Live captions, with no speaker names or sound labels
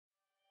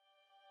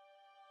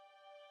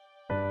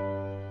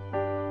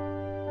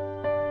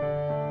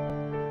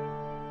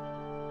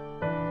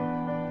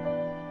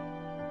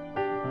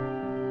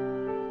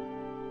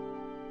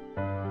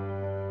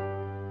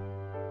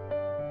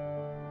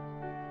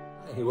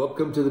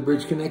Welcome to the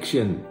Bridge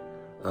Connection.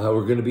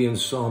 We're going to be in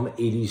Psalm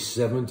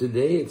 87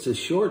 today. It's a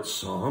short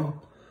psalm,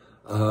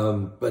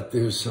 but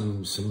there's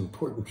some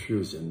important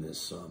truths in this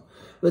psalm.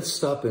 Let's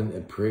stop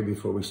and pray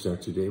before we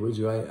start today, would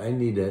you? I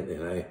need it,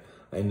 and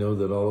I know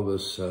that all of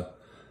us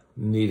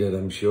need it,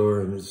 I'm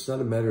sure. And it's not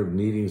a matter of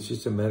needing, it's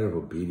just a matter of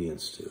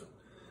obedience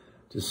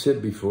to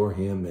sit before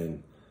him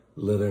and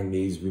let our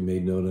needs be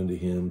made known unto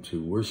him,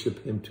 to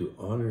worship him, to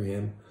honor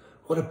him.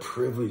 What a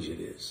privilege it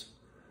is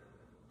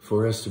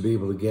for us to be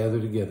able to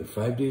gather together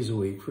 5 days a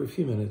week for a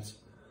few minutes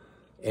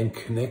and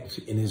connect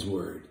in his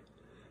word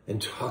and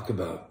talk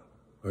about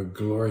our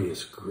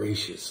glorious,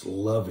 gracious,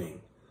 loving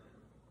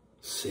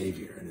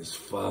Savior and his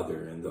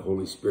Father and the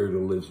Holy Spirit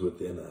who lives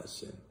within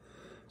us. And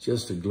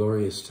just a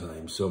glorious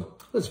time. So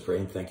let's pray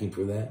and thank him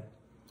for that.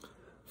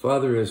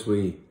 Father, as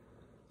we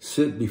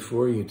sit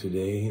before you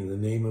today, in the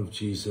name of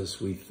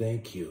Jesus, we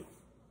thank you.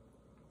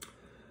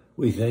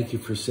 We thank you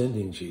for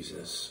sending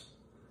Jesus.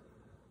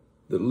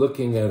 That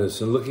looking at us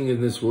and looking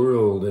in this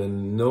world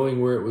and knowing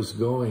where it was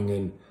going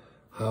and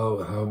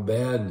how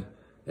bad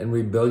and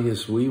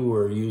rebellious we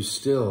were, you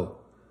still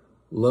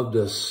loved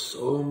us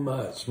so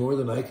much, more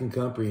than I can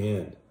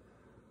comprehend,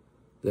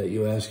 that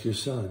you asked your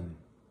Son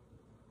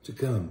to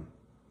come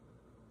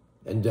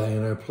and die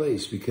in our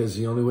place, because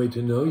the only way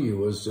to know you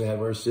was to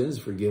have our sins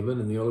forgiven,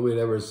 and the only way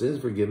to have our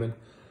sins forgiven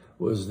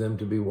was them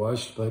to be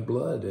washed by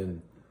blood,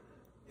 and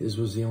his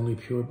was the only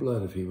pure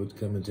blood if he would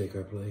come and take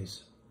our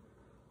place.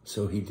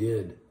 So he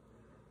did.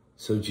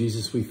 So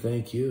Jesus, we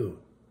thank you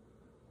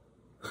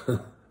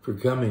for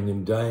coming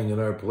and dying in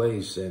our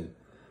place and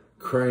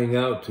crying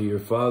out to your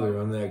Father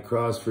on that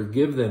cross,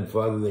 forgive them,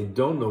 Father, they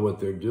don't know what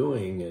they're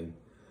doing. And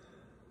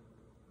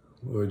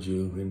Lord,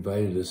 you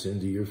invited us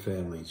into your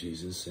family,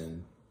 Jesus,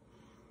 and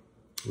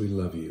we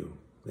love you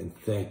and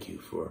thank you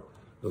for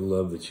the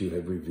love that you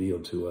have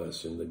revealed to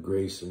us and the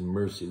grace and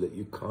mercy that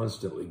you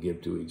constantly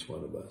give to each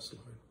one of us,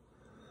 Lord.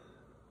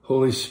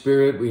 Holy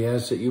Spirit, we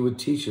ask that you would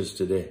teach us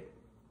today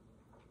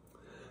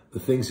the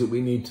things that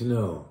we need to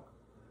know.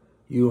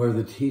 You are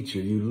the teacher.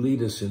 You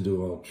lead us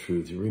into all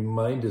truth. You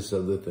remind us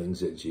of the things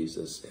that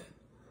Jesus said.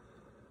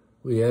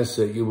 We ask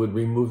that you would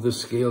remove the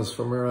scales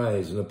from our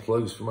eyes and the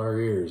plugs from our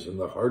ears and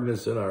the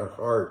hardness in our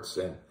hearts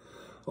and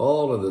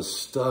all of the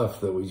stuff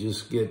that we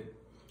just get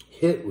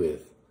hit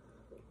with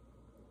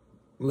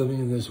living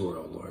in this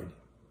world, Lord.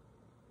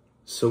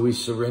 So we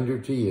surrender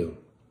to you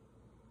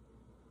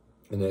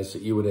and ask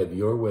that you would have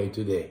your way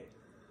today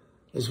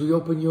as we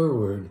open your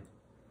word,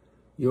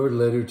 your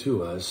letter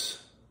to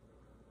us,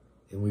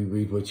 and we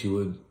read what you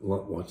would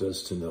want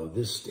us to know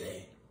this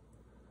day.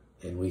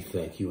 And we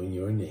thank you in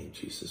your name,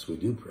 Jesus. We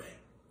do pray.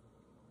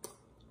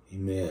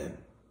 Amen.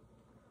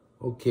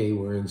 Okay,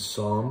 we're in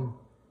Psalm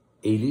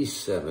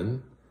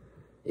 87.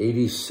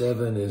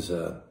 87 is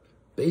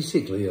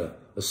basically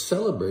a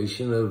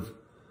celebration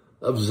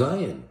of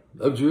Zion,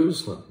 of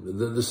Jerusalem,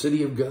 the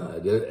city of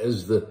God,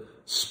 as the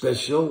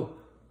special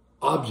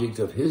object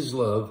of his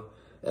love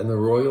and the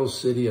royal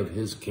city of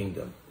his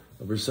kingdom.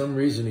 And for some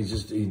reason,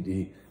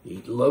 he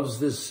loves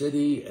this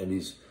city, and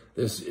it's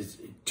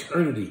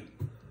eternity.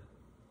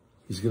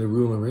 He's going to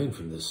rule and reign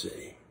from this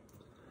city.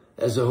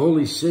 As a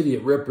holy city,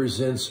 it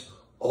represents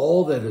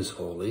all that is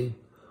holy,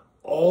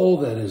 all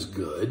that is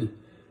good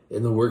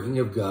in the working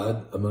of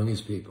God among his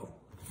people.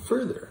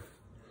 Further,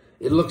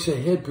 it looks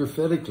ahead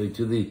prophetically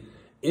to the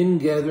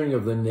ingathering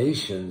of the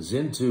nations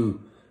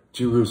into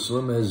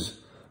Jerusalem as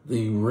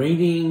the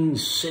reigning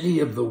city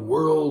of the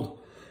world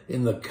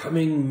in the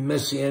coming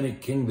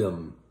messianic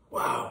kingdom.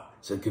 Wow,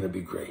 is that going to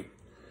be great?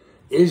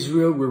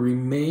 Israel will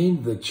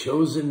remain the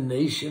chosen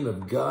nation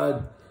of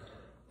God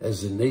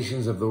as the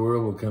nations of the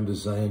world will come to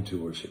Zion to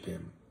worship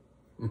him.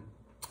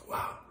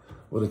 Wow,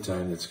 what a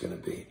time that's going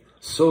to be.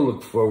 So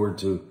look forward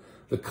to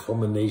the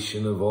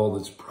culmination of all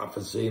this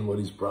prophecy and what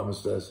he's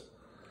promised us.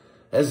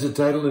 As the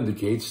title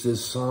indicates,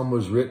 this psalm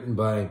was written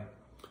by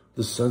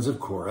the sons of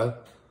Korah.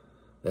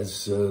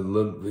 That's the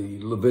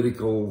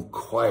Levitical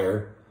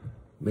choir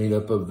made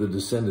up of the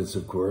descendants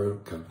of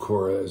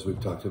Korah, as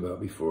we've talked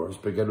about before. Let's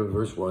pick up at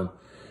verse 1.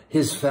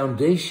 His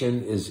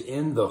foundation is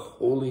in the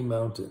holy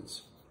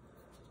mountains.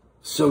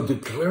 So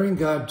declaring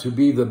God to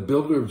be the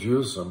builder of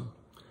Jerusalem,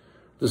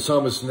 the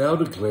psalmist now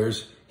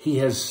declares he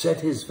has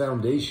set his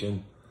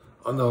foundation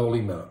on the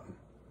holy mountain.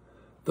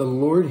 The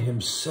Lord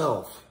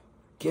himself,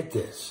 get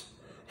this,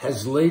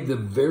 has laid the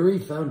very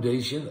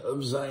foundation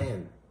of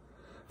Zion.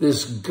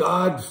 This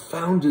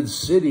God-founded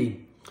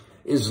city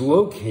is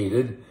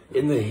located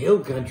in the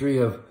hill country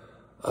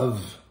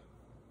of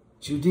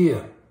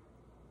Judea,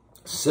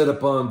 set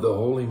upon the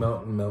holy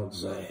mountain, Mount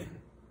Zion.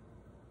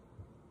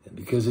 And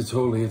because it's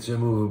holy, it's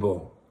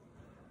immovable,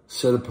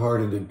 set apart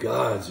into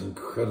God's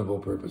incredible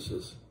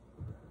purposes.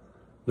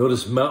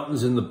 Notice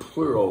mountains in the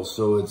plural,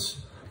 so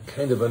it's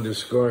kind of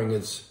underscoring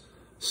its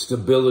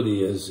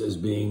stability as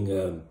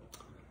being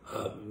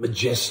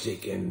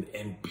majestic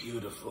and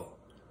beautiful.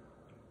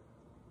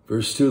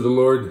 Verse 2, the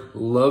Lord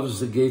loves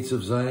the gates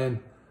of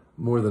Zion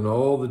more than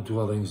all the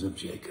dwellings of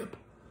Jacob.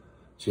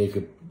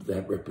 Jacob,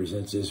 that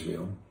represents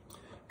Israel.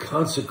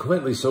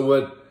 Consequently, so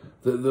what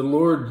The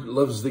Lord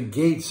loves the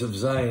gates of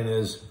Zion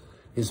as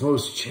his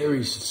most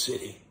cherished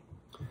city.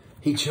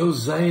 He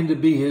chose Zion to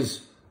be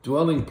his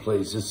dwelling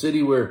place, a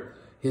city where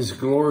his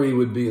glory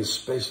would be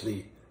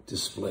especially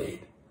displayed.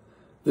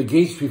 The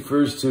gates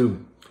refers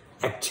to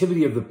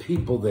activity of the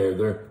people there.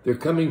 They're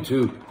coming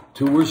to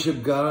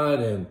worship God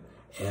and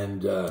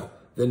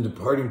then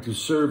departing to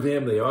serve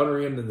him. They honor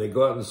him, then they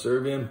go out and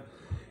serve him.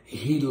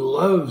 He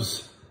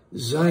loves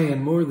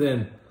Zion more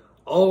than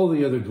all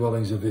the other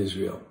dwellings of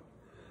Israel.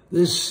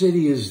 This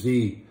city is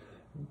the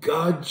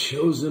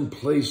God-chosen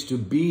place to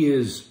be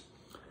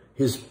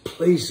his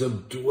place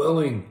of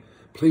dwelling,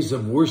 place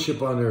of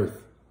worship on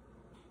earth.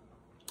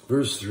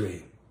 Verse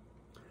 3,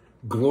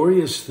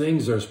 glorious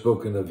things are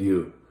spoken of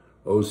you,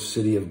 O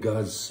city of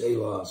God,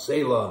 Selah.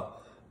 Selah,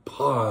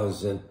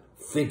 pause and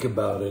think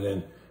about it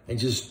and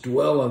just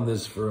dwell on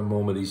this for a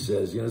moment, he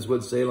says. You know, that's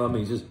what Selah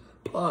means. Just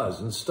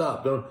pause and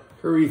stop. Don't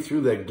hurry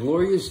through that.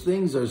 Glorious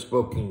things are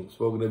spoken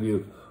of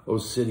you, O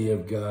city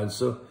of God.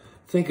 So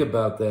think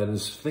about that and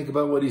think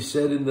about what he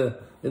said in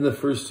the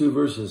first two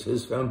verses.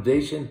 His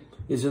foundation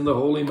is in the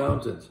holy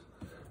mountains.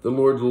 The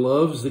Lord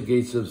loves the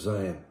gates of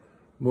Zion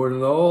more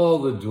than all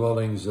the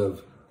dwellings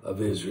of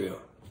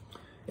Israel.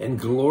 And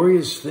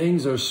glorious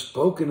things are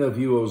spoken of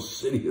you, O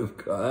city of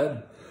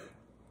God.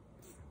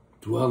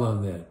 Dwell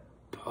on that.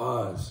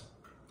 Pause.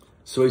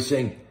 So he's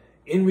saying,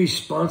 in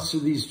response to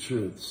these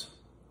truths,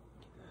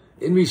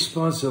 in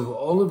response of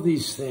all of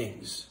these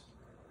things,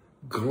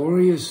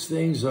 glorious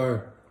things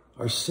are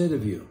said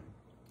of you.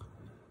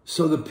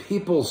 So the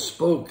people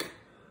spoke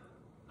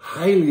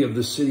highly of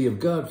the city of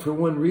God for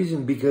one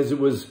reason, because it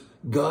was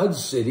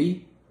God's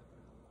city.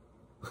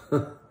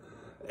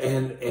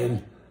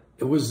 and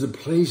it was the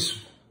place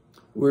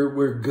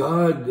where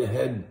God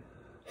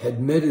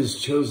had met his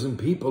chosen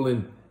people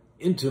in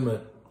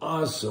intimate,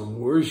 awesome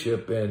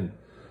worship and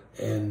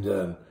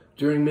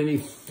during many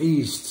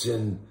feasts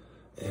and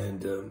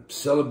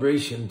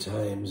celebration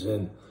times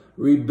and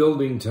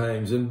rebuilding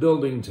times and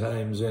building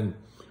times and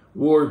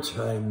war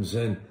times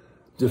and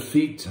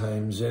defeat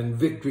times and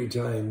victory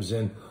times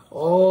and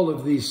all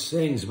of these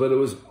things. But it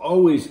was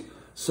always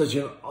such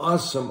an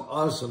awesome,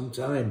 awesome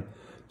time.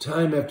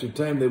 Time after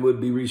time they would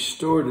be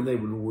restored and they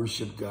would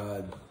worship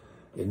God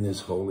in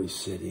this holy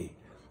city.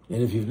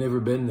 And if you've never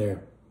been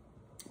there,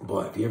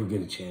 boy, if you ever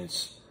get a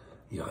chance,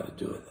 you ought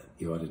to do it.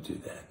 You ought to do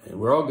that. And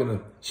we're all going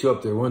to show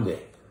up there one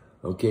day.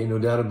 Okay, no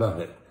doubt about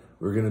it.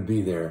 We're going to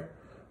be there.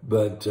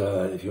 But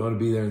if you want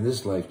to be there in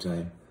this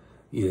lifetime,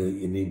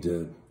 you need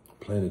to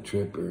plan a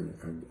trip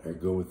or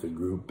go with the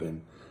group.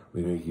 And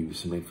we may give you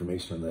some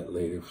information on that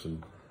later.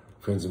 Some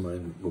friends of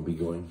mine will be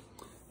going.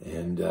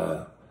 And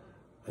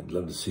I'd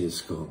love to see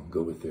us go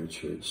with their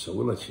church. So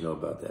we'll let you know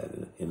about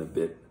that in a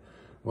bit.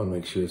 I want to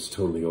make sure it's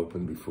totally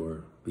open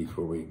before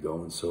we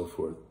go and so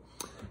forth.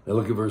 Now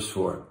look at verse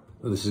 4.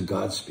 This is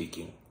God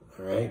speaking,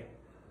 all right?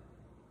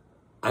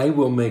 I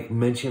will make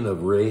mention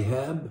of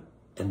Rahab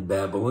and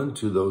Babylon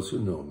to those who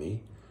know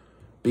me.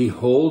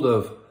 Behold,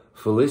 of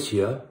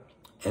Philistia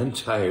and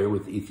Tyre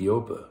with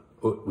Ethiopia.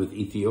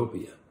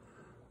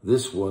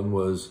 This one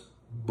was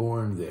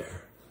born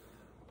there.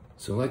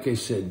 So like I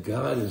said,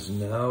 God is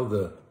now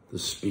the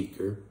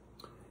speaker.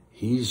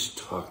 He's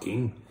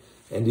talking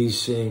and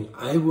he's saying,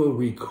 I will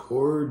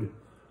record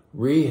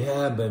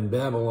Rahab and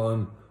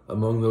Babylon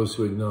among those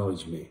who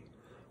acknowledge me.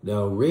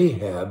 Now,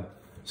 Rahab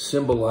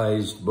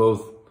symbolized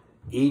both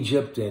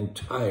Egypt and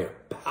Tyre,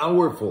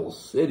 powerful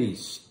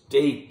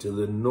city-state to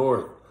the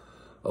north,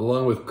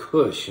 along with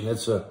Cush, and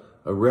that's a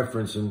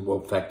reference in,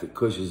 well, in fact, the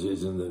Cush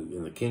is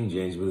in the King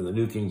James, but in the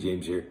New King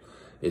James here,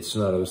 it's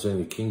not. I was saying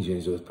the King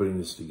James, I was putting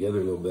this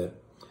together a little bit,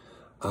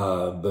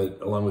 but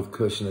along with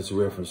Cush, and that's a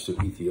reference to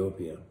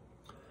Ethiopia.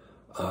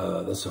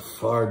 That's a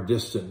far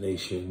distant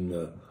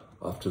nation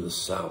off to the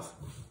south.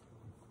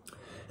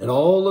 And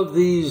all of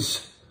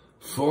these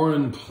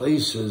foreign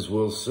places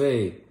will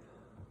say,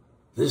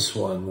 this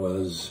one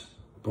was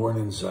born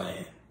in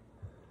Zion.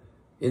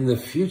 In the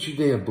future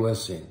day of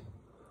blessing,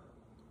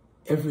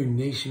 every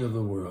nation of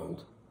the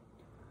world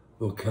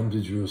will come to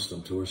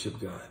Jerusalem to worship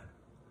God.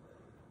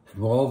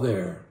 And while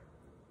there,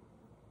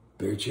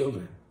 bear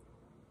children.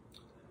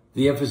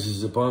 The emphasis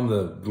is upon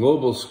the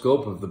global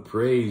scope of the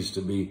praise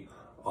to be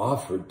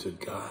offered to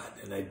God.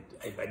 And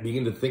I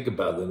begin to think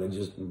about that and I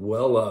just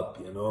well up,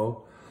 you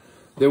know.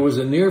 There was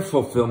a near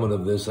fulfillment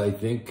of this, I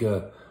think,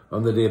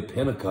 on the day of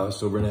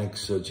Pentecost over in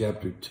Acts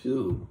chapter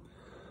 2,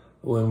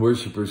 when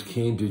worshipers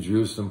came to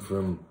Jerusalem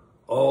from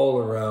all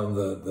around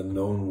the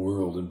known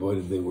world. And boy,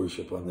 did they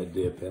worship on that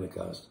day of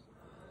Pentecost.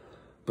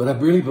 But I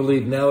really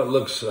believe now it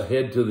looks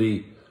ahead to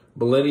the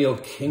millennial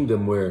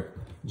kingdom where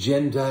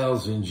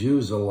Gentiles and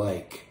Jews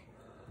alike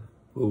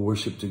will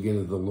worship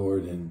together the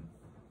Lord in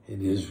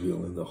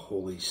Israel, in the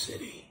holy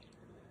city.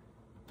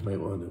 You might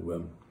want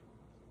to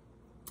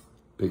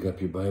pick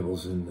up your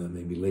Bibles and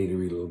maybe later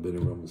read a little bit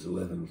of Romans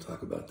 11. We'll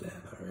talk about that,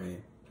 all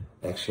right?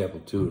 Acts chapter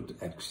 2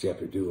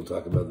 will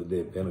talk about the day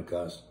of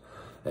Pentecost.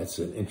 That's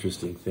an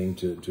interesting thing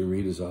to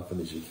read as often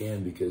as you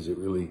can, because it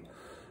really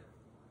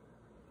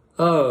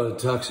it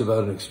talks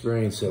about an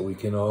experience that we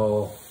can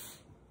all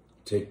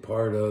take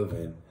part of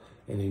and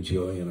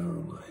enjoy in our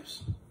own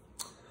lives.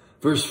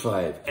 Verse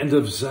 5, and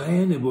of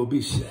Zion it will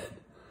be said,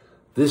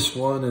 this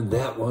one and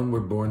that one were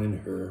born in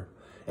her,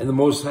 and the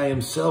Most High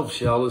himself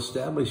shall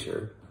establish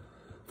her.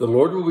 The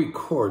Lord will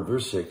record,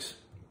 verse 6,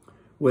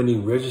 when he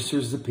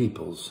registers the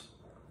peoples,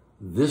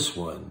 this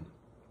one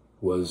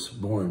was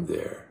born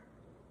there.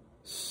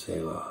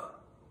 Selah.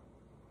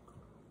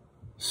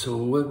 So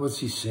what's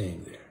he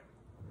saying there?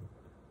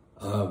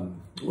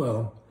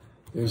 Well,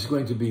 there's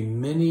going to be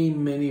many,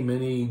 many,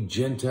 many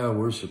Gentile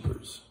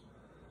worshipers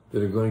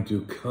that are going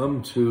to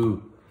come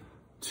to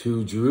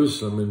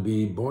Jerusalem and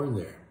be born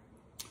there.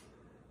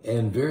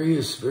 And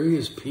various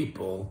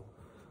people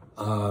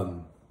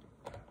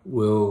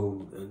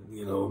will,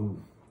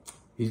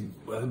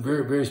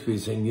 various people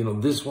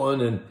saying, this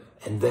one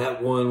and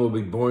that one will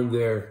be born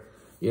there,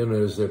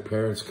 as their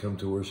parents come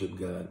to worship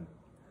God.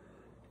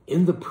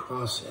 In the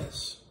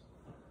process,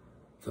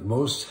 the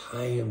Most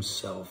High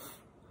himself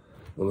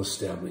will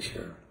establish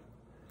her,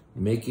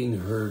 making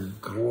her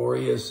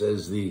glorious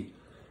as the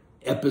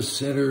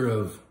epicenter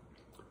of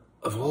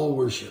all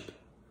worship.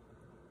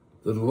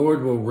 The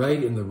Lord will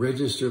write in the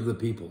register of the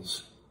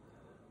peoples,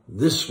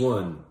 this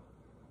one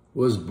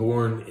was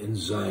born in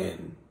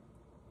Zion.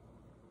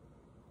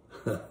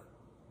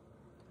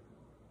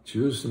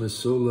 Jerusalem is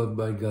so loved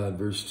by God,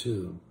 verse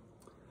 2,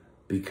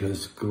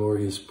 because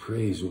glorious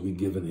praise will be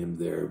given him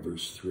there,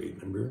 verse 3,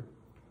 remember?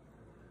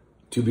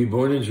 To be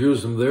born in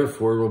Jerusalem,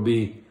 therefore, will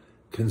be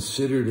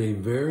considered a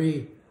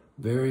very,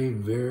 very,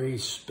 very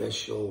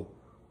special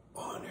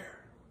honor.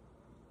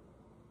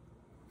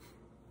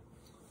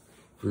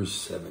 Verse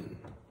 7.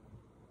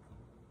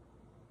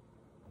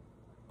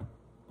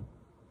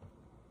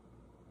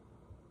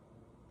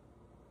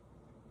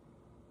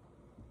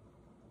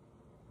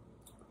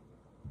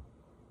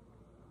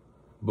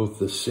 Both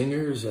the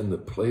singers and the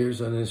players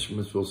on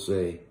instruments will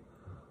say,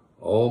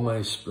 all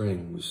my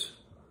springs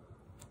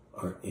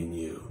are in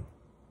you.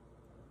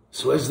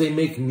 So as they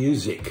make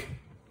music,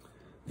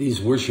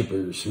 these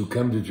worshipers who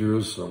come to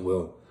Jerusalem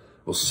will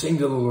sing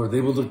to the Lord.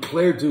 They will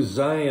declare to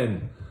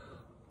Zion,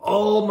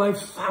 all my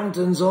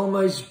fountains, all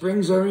my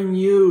springs are in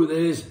you. That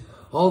is,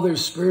 all their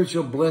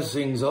spiritual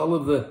blessings, all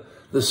of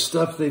the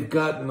stuff they've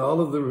gotten,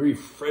 all of the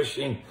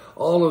refreshing,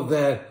 all of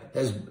that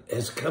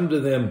has come to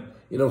them,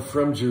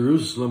 from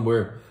Jerusalem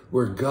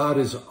where God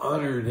is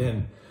honored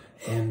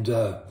and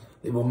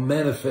they will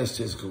manifest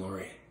his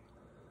glory.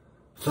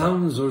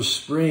 Fountains or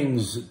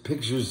springs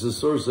pictures the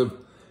source of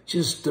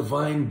just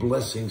divine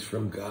blessings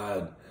from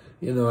God.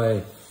 When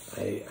I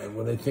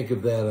think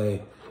of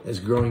that, as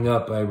growing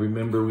up, I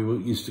remember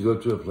we used to go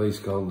to a place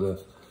called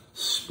the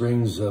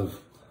Springs of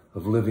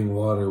Living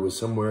Water. It was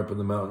somewhere up in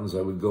the mountains.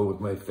 I would go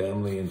with my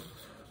family, and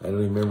I don't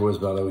even remember what it was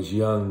about. I was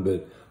young,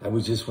 but I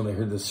was just, when I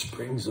heard the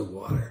springs of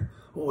water,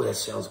 oh, that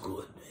sounds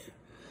good, man.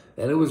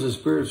 And it was a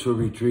spiritual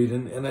retreat,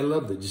 and I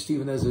loved it. Just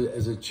even as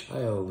a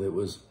child, it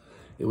was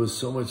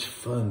so much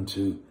fun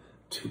to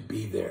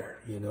be there,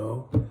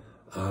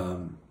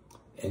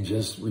 and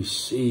just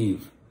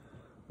receive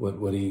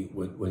what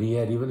he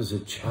had. Even as a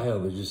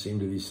child, there just seemed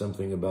to be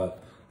something about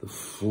the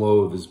flow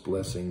of his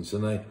blessings.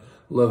 And I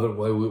love it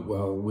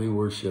while we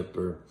worship,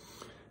 or,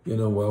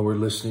 while we're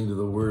listening to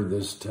the word,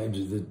 there's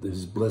times that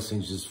his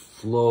blessings just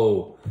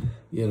flow,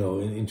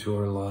 into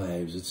our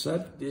lives. It's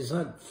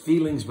not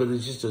feelings, but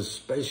it's just a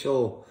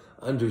special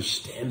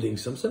understanding.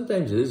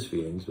 Sometimes it is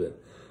feelings, but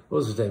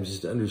most of the time,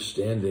 just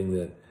understanding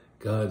that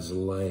God's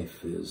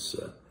life is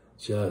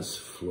just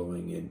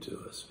flowing into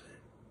us.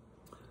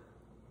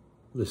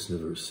 Listen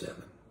to verse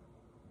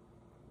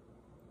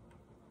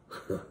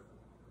 7.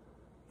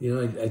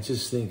 I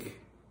just think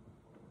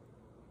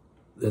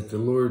that the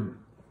Lord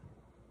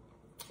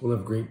will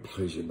have great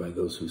pleasure by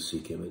those who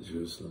seek him at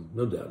Jerusalem.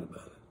 No doubt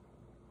about it.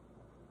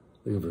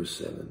 Look at verse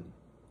 7.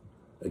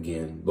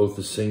 Again, both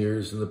the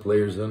singers and the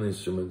players on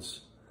instruments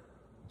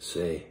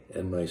say,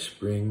 and my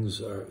springs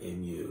are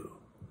in you.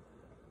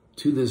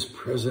 To this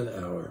present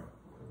hour,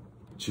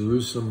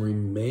 Jerusalem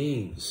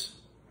remains,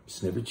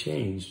 it's never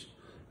changed,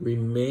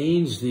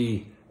 remains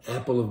the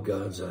apple of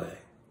God's eye.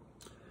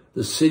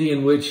 The city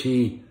in which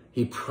he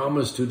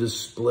promised to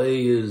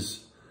display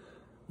his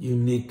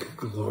unique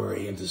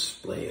glory and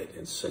display it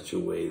in such a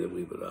way that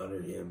we would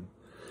honor him.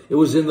 It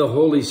was in the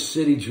holy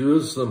city,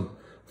 Jerusalem,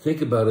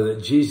 think about it,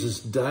 that Jesus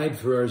died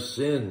for our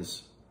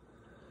sins,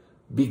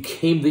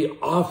 became the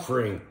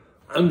offering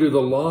under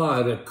the law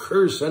and a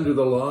curse under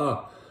the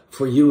law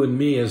for you and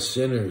me as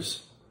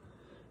sinners.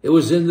 It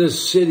was in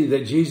this city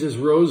that Jesus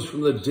rose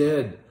from the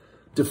dead,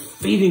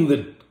 defeating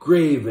the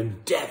grave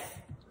and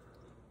death.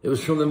 It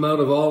was from the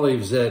Mount of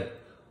Olives at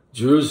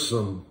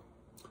Jerusalem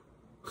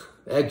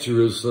that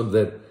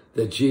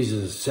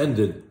Jesus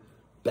ascended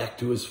back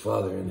to his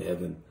Father in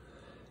heaven.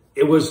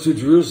 It was to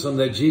Jerusalem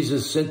that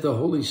Jesus sent the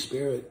Holy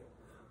Spirit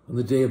on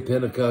the day of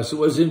Pentecost. It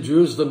was in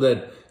Jerusalem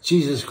that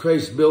Jesus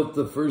Christ built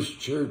the first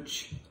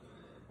church.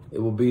 It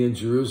will be in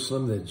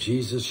Jerusalem that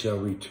Jesus shall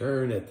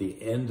return at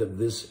the end of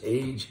this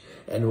age,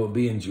 and it will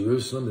be in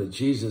Jerusalem that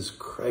Jesus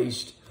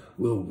Christ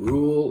will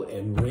rule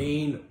and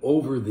reign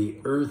over the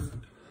earth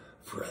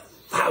for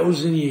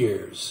 1,000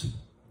 years.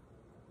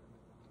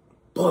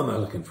 Boy, am I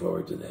looking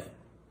forward to that.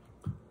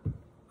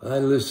 I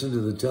listen to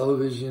the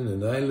television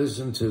and I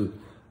listen to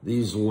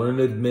these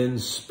learned men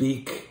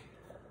speak.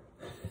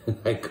 And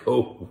I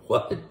go,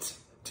 what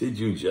did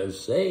you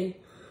just say?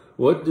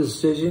 What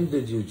decision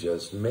did you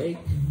just make?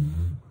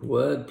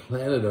 What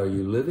planet are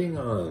you living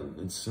on?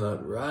 It's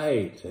not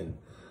right. And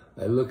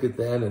I look at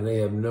that and they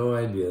have no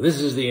idea. This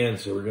is the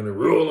answer. We're going to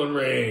rule and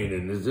reign.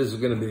 And this is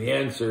going to be the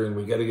answer. And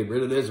we got to get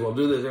rid of this. We'll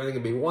do this.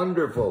 Everything will be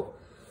wonderful.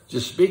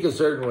 Just speak a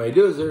certain way.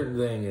 Do a certain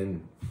thing.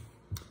 And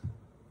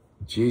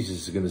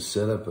Jesus is going to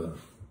set up a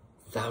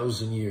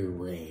 1,000-year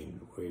reign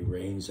where he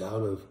reigns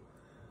out of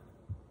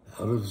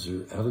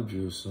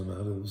Jerusalem,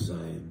 out of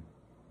Zion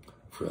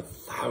for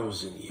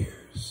 1,000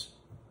 years.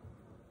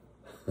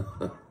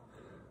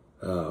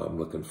 Oh, I'm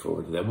looking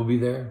forward to that. We'll be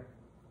there.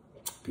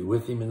 Be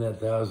with him in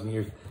that 1,000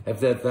 years.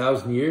 After that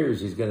 1,000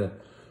 years, he's going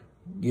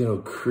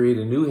to, create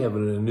a new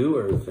heaven and a new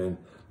earth. And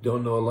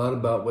don't know a lot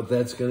about what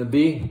that's going to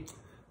be.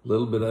 A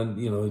little bit,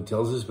 he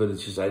tells us, but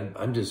it's just,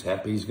 I'm just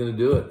happy he's going to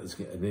do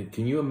it.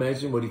 Can you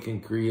imagine what he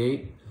can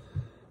create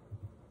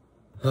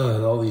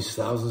in all these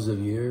thousands of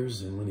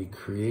years? And when he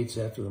creates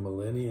after the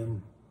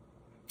millennium,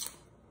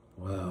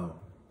 wow.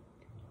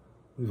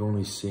 We've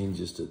only seen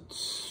just a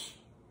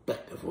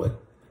speck of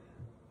what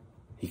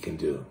he can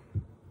do.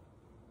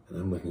 And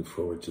I'm looking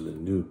forward to the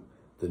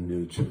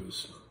new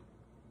Jerusalem.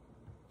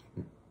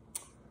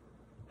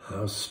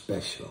 How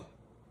special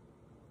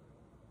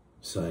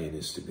Zion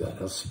is to God.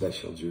 How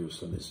special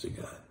Jerusalem is to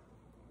God.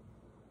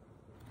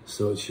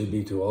 So it should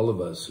be to all of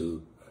us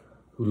who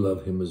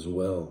love him as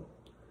well.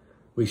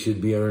 We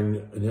should be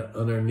on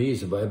our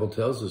knees. The Bible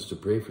tells us to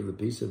pray for the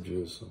peace of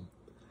Jerusalem.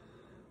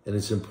 And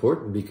it's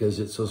important because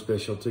it's so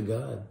special to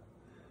God.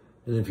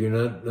 And if you're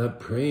not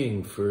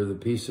praying for the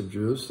peace of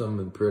Jerusalem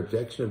and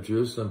protection of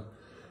Jerusalem,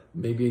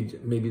 maybe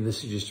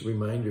this is just a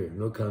reminder.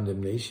 No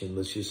condemnation.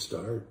 Let's just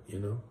start,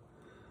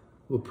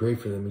 We'll pray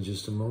for them in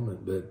just a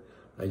moment. But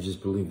I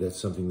just believe that's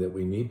something that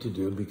we need to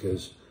do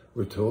because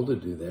we're told to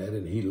do that.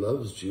 And he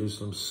loves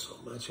Jerusalem so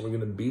much. And we're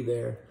going to be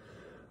there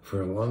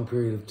for a long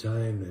period of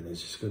time. And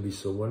it's just going to be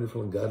so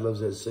wonderful. And God loves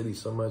that city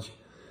so much.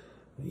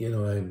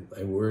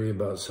 I worry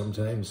about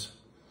sometimes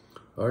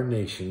our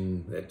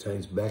nation at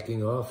times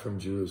backing off from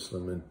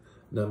Jerusalem and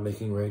not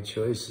making right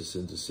choices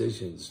and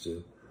decisions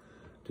to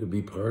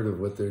be part of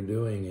what they're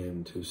doing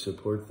and to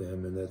support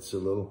them. And that's a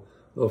little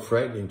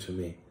frightening to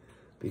me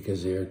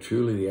because they are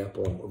truly the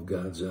apple of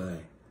God's eye.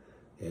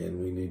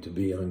 And we need to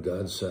be on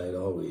God's side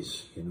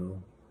always,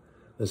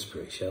 Let's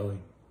pray, shall we?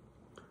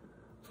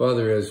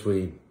 Father, as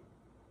we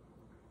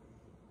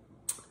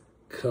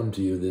come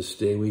to you this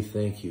day, we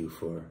thank you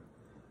for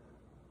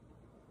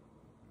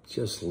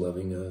just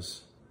loving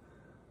us.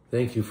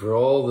 Thank you for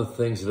all the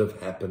things that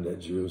have happened at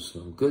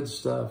Jerusalem. Good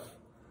stuff.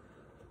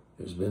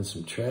 There's been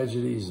some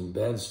tragedies and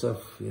bad stuff,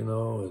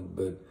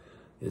 but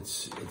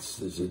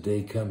there's a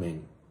day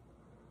coming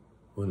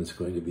when it's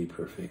going to be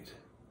perfect.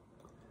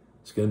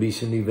 It's going to be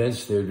some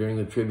events there during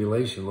the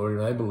tribulation, Lord,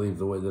 and I believe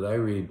the way that I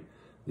read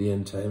the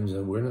end times,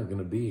 that we're not going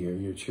to be here,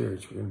 your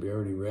church. We're going to be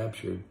already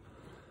raptured,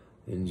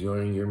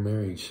 enjoying your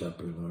marriage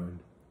supper, Lord.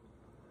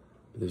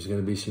 But there's going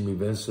to be some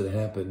events that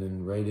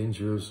happen right in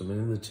Jerusalem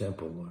and in the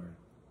temple, Lord.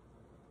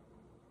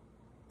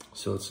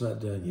 So it's not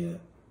done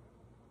yet.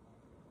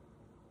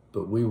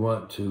 But we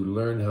want to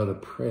learn how to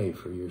pray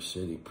for your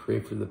city. Pray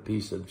for the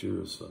peace of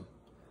Jerusalem.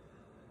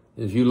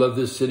 And if you love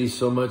this city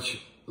so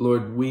much,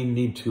 Lord, we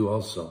need to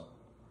also.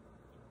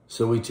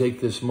 So we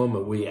take this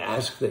moment. We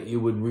ask that you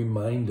would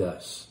remind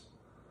us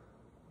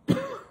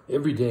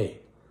every day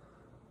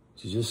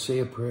to just say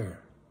a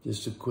prayer.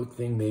 Just a quick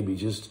thing maybe,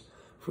 just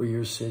for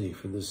your city,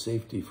 for the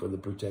safety, for the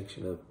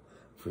protection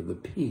for the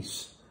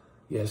peace.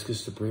 You ask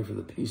us to pray for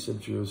the peace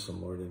of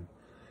Jerusalem, Lord, and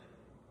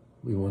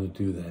we want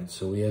to do that.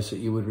 So we ask that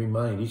you would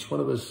remind each one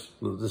of us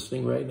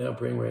listening right now,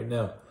 praying right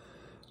now.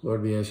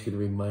 Lord, we ask you to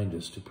remind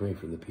us to pray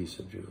for the peace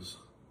of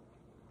Jerusalem.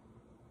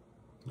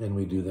 And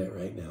we do that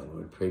right now,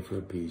 Lord. Pray for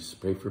peace.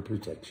 Pray for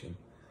protection.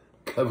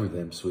 Cover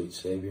them, sweet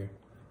Savior,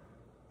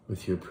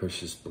 with your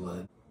precious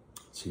blood.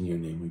 It's in your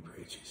name we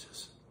pray,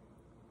 Jesus.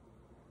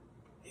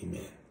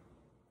 Amen.